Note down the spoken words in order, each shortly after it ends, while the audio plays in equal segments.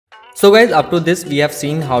So guys, up to this we have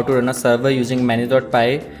seen how to run a server using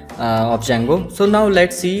many.py of Django. So now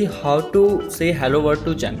let's see how to say hello world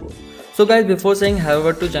to Django. So guys, before saying hello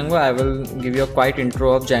world to Django, I will give you a quick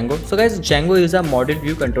intro of Django. So guys, Django is a model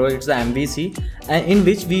view controller. It's a MVC, and in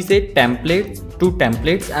which we say templates to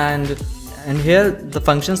templates, and here the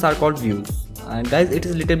functions are called views. And guys, it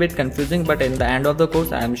is a little bit confusing, but in the end of the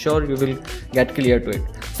course I am sure you will get clear to it.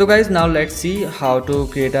 So guys, now let's see how to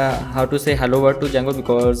say hello world to Django,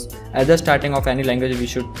 because at the starting of any language we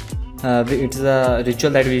should it's a ritual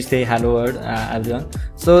that we say hello world, everyone.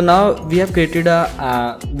 So now we have created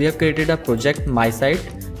a project my site,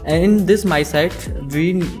 and in this my site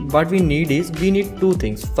what we need two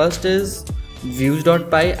things. First is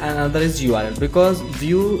views.py and another is URL, because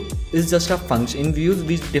view is just a function. In views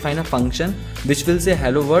we define a function which will say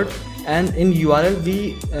hello world, and in URL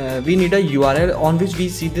we need a URL on which we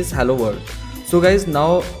see this hello world. So guys,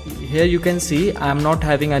 now here you can see I am not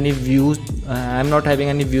having any views,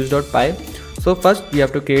 views.py. so first we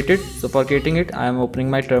have to create it. So for creating it, I am opening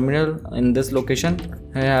my terminal in this location.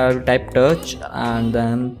 Here I will type touch and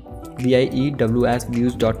then views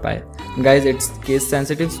views.py. Guys, it's case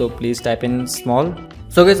sensitive, so please type in small.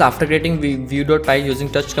 So guys, after creating view.py using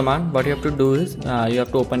touch command, what you have to do is you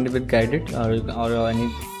have to open it with guided or any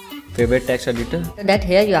favorite text editor. So that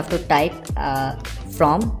here you have to type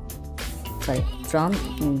from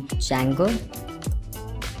Django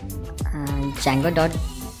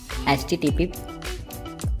Django.http,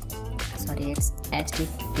 it's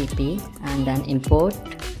http, and then import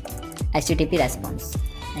http response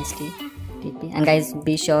http, and guys,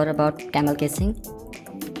 be sure about camel casing.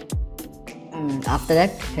 After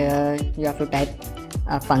that, here you have to type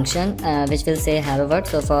a function which will say hello world.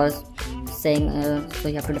 So for saying so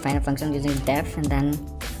you have to define a function using def, and then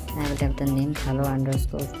I will type the name hello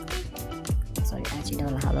underscore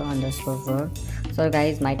world. So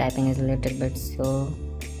guys, my typing is a little bit slow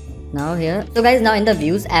now here. So guys, now in the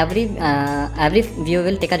views, every view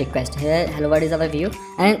will take a request. Here hello world is our view,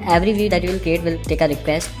 and every view that you will create will take a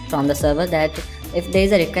request from the server, that if there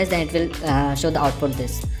is a request then it will show the output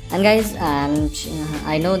this. And guys,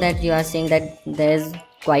 I know that you are saying that there is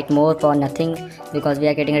quite more for nothing, because we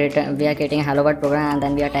are getting a hello world program and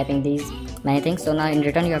then we are typing these many things. So now in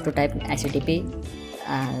return you have to type http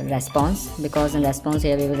response, because in response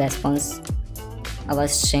here we will response our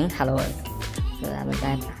string hello world. So I will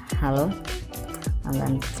type hello and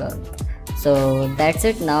then world. So that's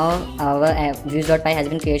it. Now our views.py has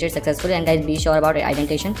been created successfully, and guys, be sure about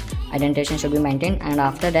indentation should be maintained. And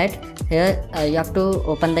after that, here you have to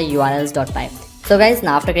open the urls.py. So guys,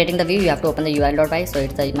 now after creating the view you have to open the url.py. So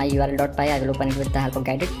it's my url.py. I will open it with the help of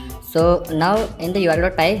guided. So now in the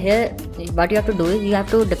url.py, here what you have to do is you have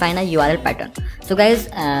to define a URL pattern. So guys,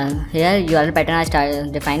 here URL pattern I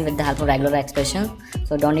defined with the help of regular expression,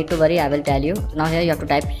 so don't need to worry, I will tell you. Now here you have to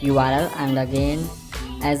type URL, and again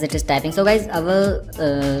as it is typing. So guys, our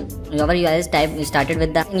URL is started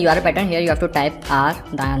with the URL pattern. Here you have to type r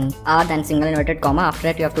then single inverted comma. After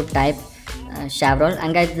that you have to type chevron,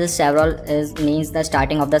 and guys, this chevron means the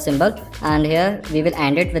starting of the symbol, and here we will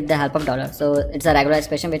end it with the help of dollar. So it's a regular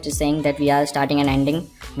expression which is saying that we are starting and ending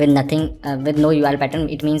with nothing, with no URL pattern.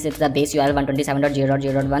 It means it's the base URL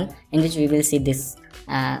 127.0.0.1 in which we will see this.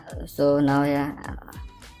 So now here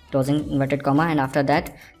closing inverted comma, and after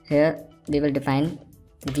that here we will define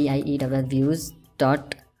views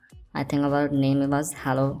dot, I think our name was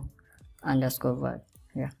hello underscore world.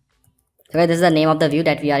 Yeah. So guys, this is the name of the view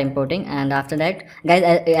that we are importing, and after that, guys,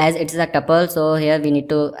 as it is a tuple, so here we need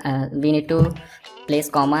to place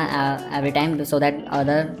comma every time, so that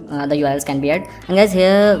other URLs can be added. And guys,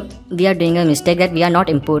 here we are doing a mistake that we are not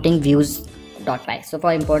importing views.py. So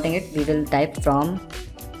for importing it, we will type from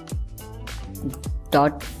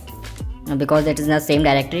dot, because it is in the same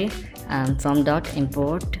directory, from dot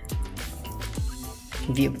import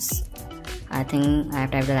views. I think I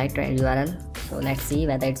have typed the right URL. So let's see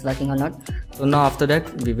whether it's working or not. So now after that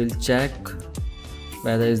we will check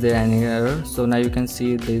whether is there any error. So now you can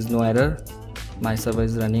see there is no error. My server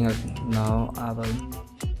is running. Now I will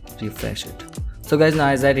refresh it. So guys, now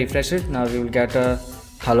as I refresh it, now we will get a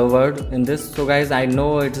hello world in this. So guys, I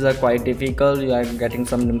know it is quite difficult. You are getting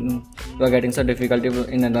some difficulty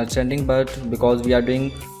in understanding, but because we are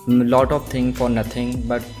doing a lot of things for nothing.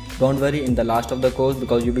 But don't worry, in the last of the course,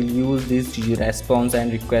 because you will use this response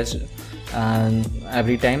and request and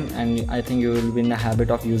every time, and I think you will be in the habit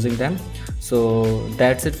of using them. So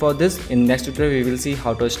that's it for this. In next tutorial we will see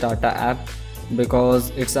how to start an app,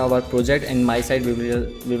 because it's our project. In my side we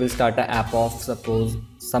will start an app of suppose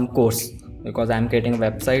some course. because I'm creating a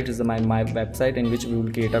website. This is my website in which we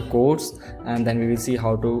will create a course, and then we will see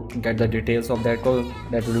how to get the details of that code.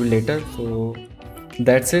 That will be later. So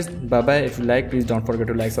that's it. Bye bye. If you like, please don't forget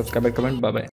to like, subscribe and comment. Bye bye.